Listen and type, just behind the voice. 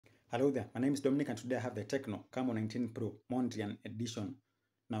Hello there, my name is Dominic and today I have the Tecno Camon 19 Pro Mondrian Edition.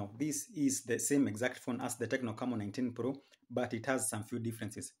 Now this is the same exact phone as the Tecno Camon 19 Pro, but it has some few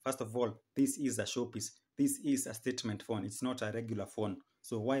differences. First of all, this is a showpiece. This is a statement phone, it's not a regular phone.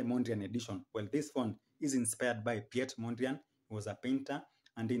 So why Mondrian Edition? Well, this phone is inspired by Piet Mondrian. He was a painter,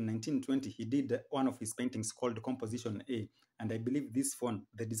 and in 1920 he did one of his paintings called Composition A, and I believe this phone,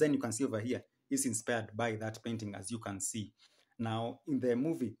 the design you can see over here, is inspired by that painting, as you can see. Now, in the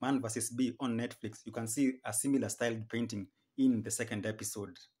movie Man vs. Bee on Netflix, you can see a similar styled painting in the second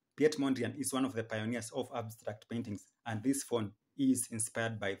episode. Piet Mondrian is one of the pioneers of abstract paintings, and this phone is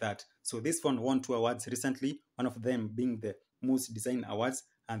inspired by that. So this phone won 2 awards recently, one of them being the Moose Design Awards,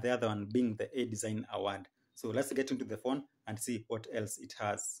 and the other one being the A Design Award. So let's get into the phone and see what else it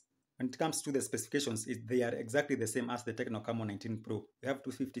has. When it comes to the specifications, they are exactly the same as the Tecno Camon 19 Pro. We have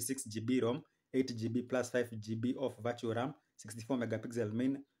 256GB ROM, 8GB plus 5GB of virtual RAM, 64 megapixel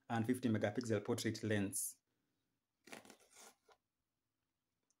main, and 50 megapixel portrait lens.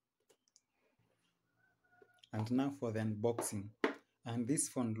 And now for the unboxing. And this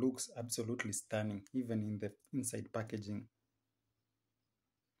phone looks absolutely stunning, even in the inside packaging.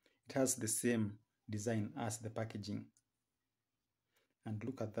 It has the same design as the packaging. And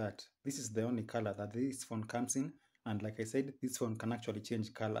look at that. This is the only color that this phone comes in. And like I said, this phone can actually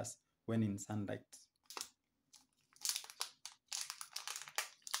change colors when in sunlight.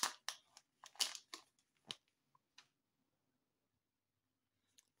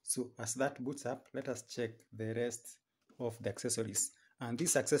 So as that boots up, let us check the rest of the accessories. And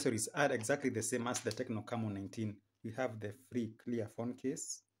these accessories are exactly the same as the Tecno Camon 19. We have the free clear phone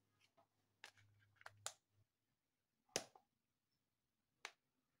case.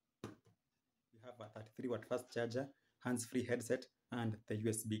 We have a 33-watt fast charger, hands-free headset, and the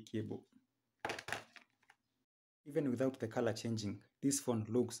USB cable. Even without the color changing, this phone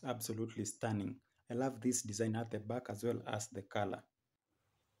looks absolutely stunning. I love this design at the back as well as the color.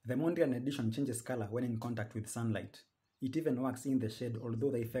 The Mondrian Edition changes color when in contact with sunlight. It even works in the shade,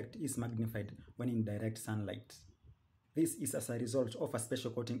 although the effect is magnified when in direct sunlight. This is as a result of a special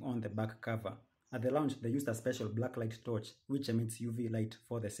coating on the back cover. At the launch, they used a special black light torch which emits UV light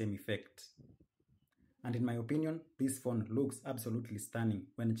for the same effect. And in my opinion, this phone looks absolutely stunning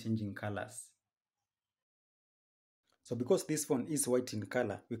when changing colors. So because this phone is white in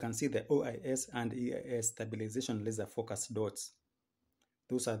color, we can see the OIS and EIS stabilization laser focus dots.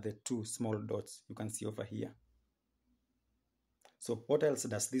 Those are the 2 small dots you can see over here. So what else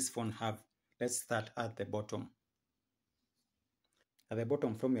does this phone have? Let's start at the bottom. At the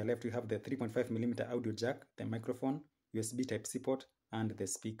bottom from your left, you have the 3.5mm audio jack, the microphone, USB Type-C port, and the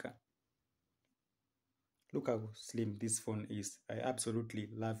speaker. Look how slim this phone is. I absolutely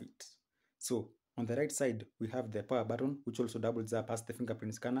love it. So on the right side, we have the power button, which also doubles up as the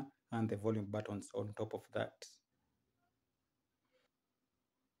fingerprint scanner, and the volume buttons on top of that.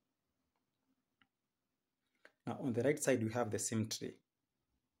 Now on the right side, we have the SIM tray.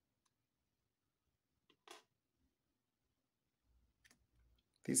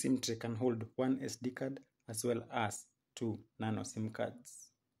 This SIM tray can hold 1 SD card as well as 2 nano SIM cards.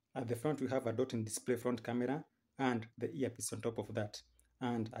 At the front, we have a dot-in display front camera and the earpiece on top of that.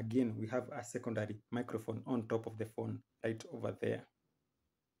 And again, we have a secondary microphone on top of the phone right over there.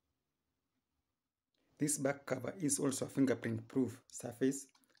 This back cover is also a fingerprint-proof surface,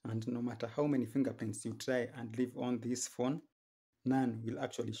 and no matter how many fingerprints you try and leave on this phone, none will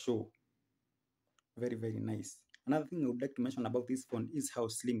actually show. Very, very nice. Another thing I would like to mention about this phone is how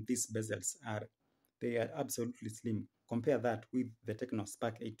slim these bezels are. They are absolutely slim. Compare that with the Tecno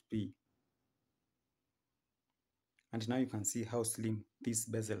Spark 8P. And now you can see how slim these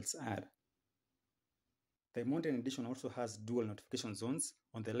bezels are. The Mondrian Edition also has dual notification zones.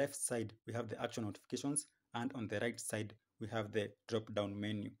 On the left side, we have the actual notifications, and on the right side, we have the drop-down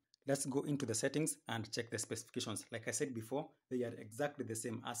menu. Let's go into the settings and check the specifications. Like I said before, they are exactly the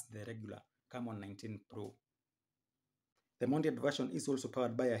same as the regular Camon 19 Pro. The Mondrian version is also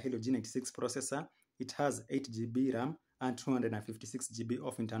powered by a Helio G96 processor. It has 8GB RAM and 256GB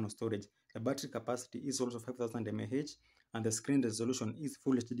of internal storage. The battery capacity is also 5000 mAh, and the screen resolution is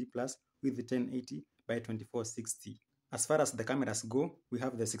Full HD Plus with 1080 by 2460. As far as the cameras go, we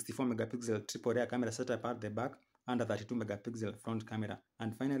have the 64 megapixel triple rear camera setup at the back and a 32 megapixel front camera.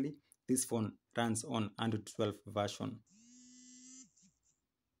 And finally, this phone runs on Android 12 version.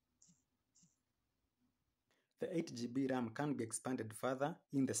 The 8GB RAM can be expanded further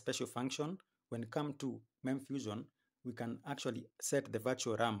in the special function. When it comes to MemFusion, we can actually set the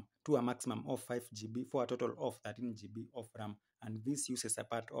virtual RAM to a maximum of 5GB for a total of 13GB of RAM, and this uses a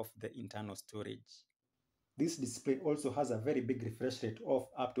part of the internal storage. This display also has a very big refresh rate of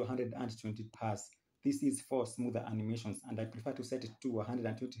up to 120 Hz. This is for smoother animations, and I prefer to set it to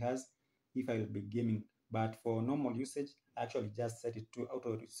 120 Hz if I will be gaming. But for normal usage, I actually just set it to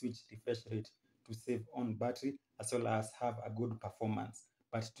auto switch refresh rate to save on battery as well as have a good performance.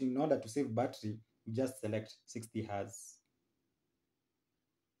 But in order to save battery, you just select 60 Hz.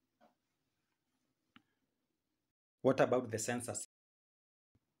 What about the sensors?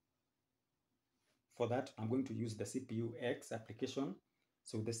 For that, I'm going to use the CPU X application.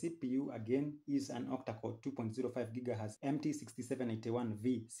 So the CPU again is an octa-core 2.05 GHz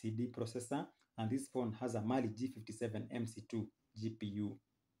MT6781V CD processor, and this phone has a Mali G57 MC2 GPU.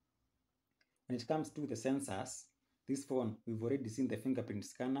 When it comes to the sensors, this phone, we've already seen the fingerprint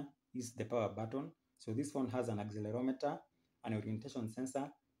scanner is the power button. So this phone has an accelerometer, an orientation sensor,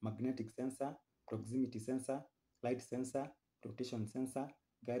 magnetic sensor, proximity sensor, light sensor, rotation sensor,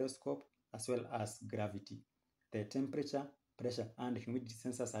 gyroscope, as well as gravity. The temperature, pressure, and humidity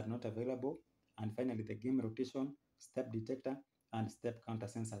sensors are not available. And finally, the game rotation, step detector, and step counter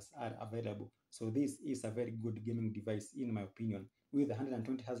sensors are available. So this is a very good gaming device in my opinion. With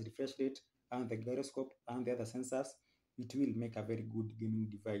 120 Hz refresh rate and the gyroscope and the other sensors, it will make a very good gaming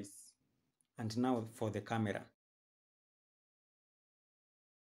device. And now for the camera.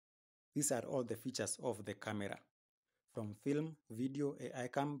 These are all the features of the camera. From film, video, AI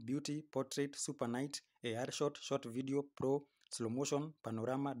cam, beauty, portrait, super night, AR shot, short video, pro, slow motion,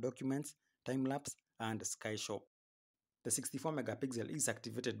 panorama, documents, time lapse, and sky shop. The 64 megapixel is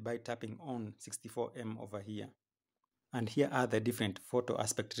activated by tapping on 64M over here. And here are the different photo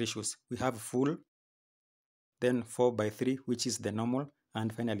aspect ratios. We have full, then 4:3, which is the normal,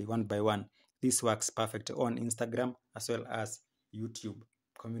 and finally 1:1. This works perfect on Instagram as well as YouTube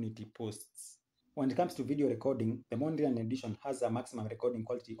community posts. When it comes to video recording, the Mondrian Edition has a maximum recording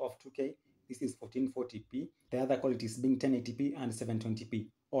quality of 2K. This is 1440p. The other qualities being 1080p and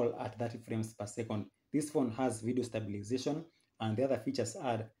 720p, all at 30 frames per second. This phone has video stabilization, and the other features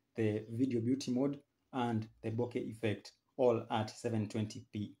are the video beauty mode and the bokeh effect, all at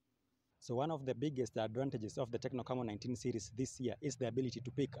 720p. So one of the biggest advantages of the Tecno Camon 19 series this year is the ability to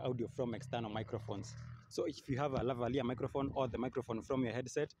pick audio from external microphones. So if you have a lavalier microphone or the microphone from your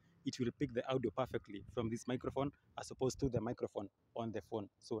headset, it will pick the audio perfectly from this microphone as opposed to the microphone on the phone.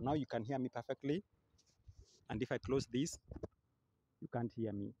 So now you can hear me perfectly. And if I close this, you can't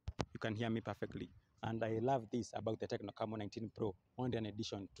hear me. You can hear me perfectly. And I love this about the Tecno Camon 19 Pro Mondrian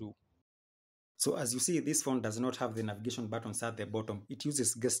Edition 2. So as you see, this phone does not have the navigation buttons at the bottom. It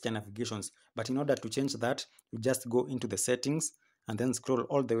uses gesture navigations. But in order to change that, you just go into the settings and then scroll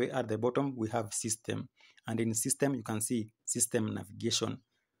all the way at the bottom. We have system. And in system, you can see system navigation.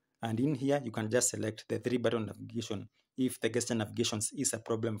 And in here, you can just select the 3-button navigation if the gesture navigations is a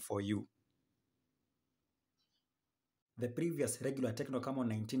problem for you. The previous regular Tecno Camon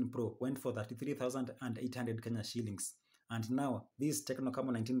 19 Pro went for 33,800 Kenya shillings. And now, this Tecno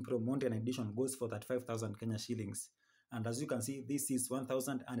Camon 19 Pro Mondrian Edition goes for 35,000 Kenya shillings. And as you can see, this is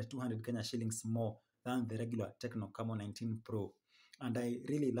 1,200 Kenya shillings more than the regular Tecno Camon 19 Pro. And I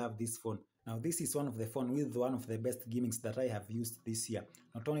really love this phone. Now, this is one of the phones with one of the best gimmicks that I have used this year.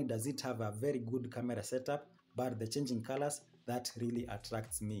 Not only does it have a very good camera setup, but the changing colors, that really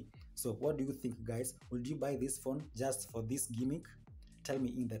attracts me. So what do you think, guys? Would you buy this phone just for this gimmick? Tell me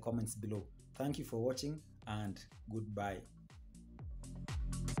in the comments below. Thank you for watching and goodbye.